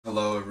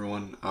Hello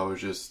everyone, I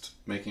was just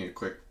making a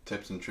quick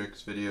tips and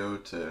tricks video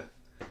to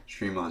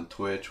stream on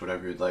Twitch,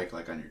 whatever you'd like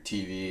on your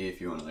TV,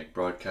 if you want to like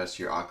broadcast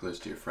your Oculus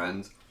to your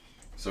friends.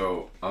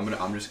 So I'm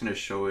just gonna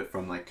show it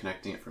from like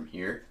connecting it from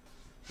here.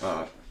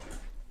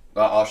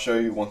 I'll show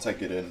you once I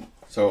get in.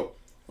 So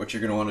what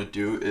you're gonna want to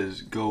do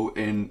is go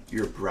in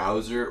your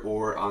browser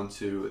or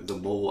onto the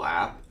mobile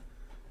app,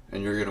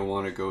 and you're gonna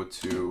want to go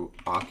to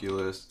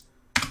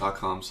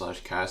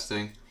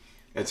oculus.com/casting.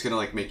 It's gonna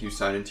like make you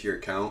sign into your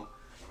account.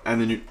 And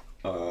then you,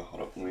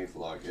 hold up, let me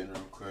log in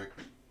real quick.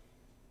 Let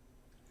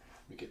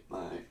me get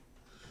my,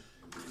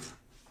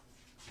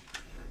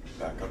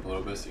 back up a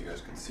little bit so you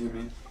guys can see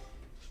me.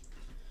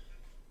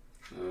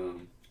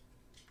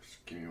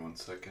 Just give me 1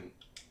 second.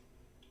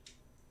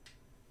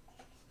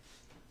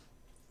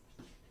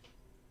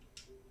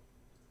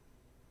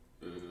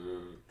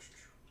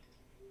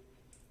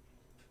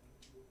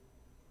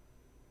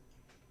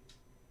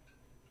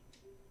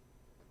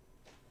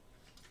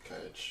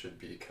 Okay, it should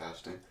be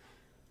casting.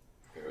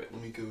 Okay, wait,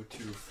 let me go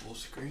to full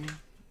screen.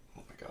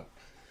 Oh my god.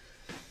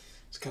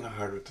 It's kind of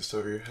hard with this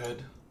over your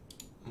head.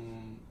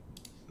 And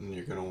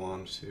you're going to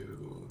want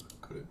to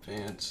go to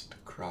advanced,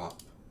 crop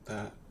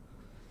that.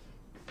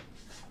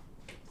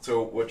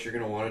 So what you're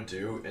going to want to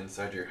do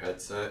inside your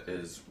headset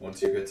is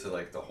once you get to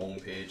like the home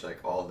page,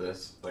 like all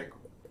this, like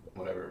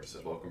whatever it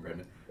says, welcome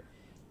Brandon,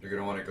 you're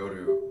going to want to go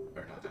to,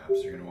 or not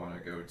apps, you're going to want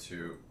to go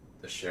to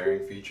the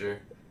sharing feature.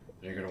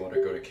 And you're going to want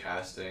to go to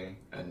casting,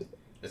 and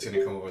it's going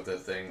to come up with a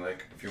thing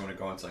like if you want to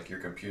go into like your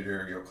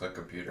computer, you'll click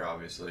computer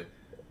obviously,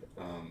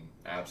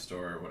 app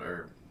store,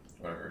 whatever,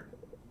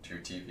 to your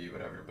TV,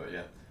 whatever. But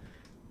yeah,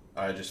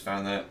 I just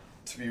found that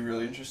to be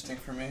really interesting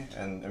for me,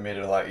 and it made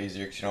it a lot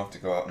easier because you don't have to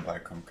go out and buy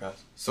a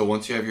Chromecast. So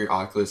once you have your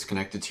Oculus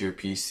connected to your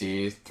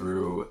PC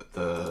through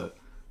the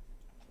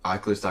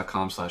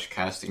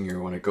oculus.com/casting,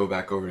 you want to go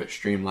back over to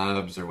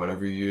Streamlabs or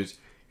whatever you use.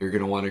 You're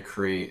going to want to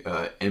create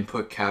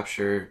input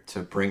capture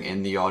to bring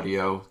in the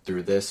audio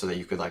through this so that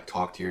you could like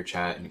talk to your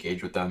chat,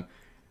 engage with them.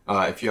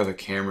 If you have a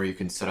camera, you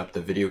can set up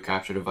the video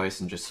capture device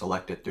and just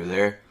select it through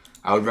there.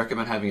 I would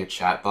recommend having a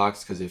chat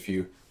box because if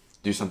you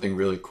do something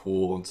really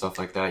cool and stuff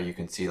like that, you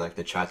can see like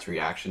the chat's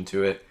reaction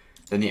to it.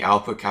 Then the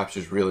output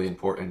capture is really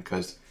important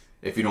because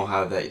if you don't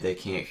have that, they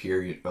can't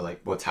hear you or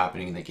like what's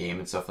happening in the game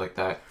and stuff like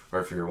that, or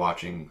if you're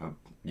watching a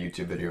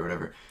YouTube video or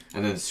whatever.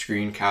 And then the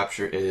screen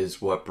capture is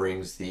what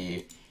brings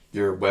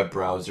your web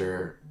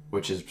browser,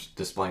 which is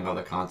displaying all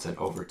the content,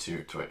 over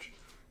to Twitch.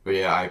 But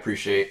yeah, I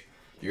appreciate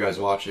you guys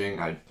watching.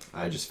 I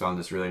just found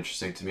this really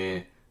interesting to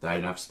me that I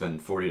didn't have to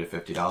spend $40 to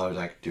 $50.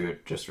 I could do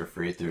it just for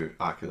free through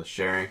Oculus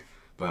sharing.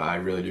 But I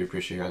really do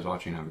appreciate you guys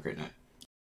watching. Have a great night.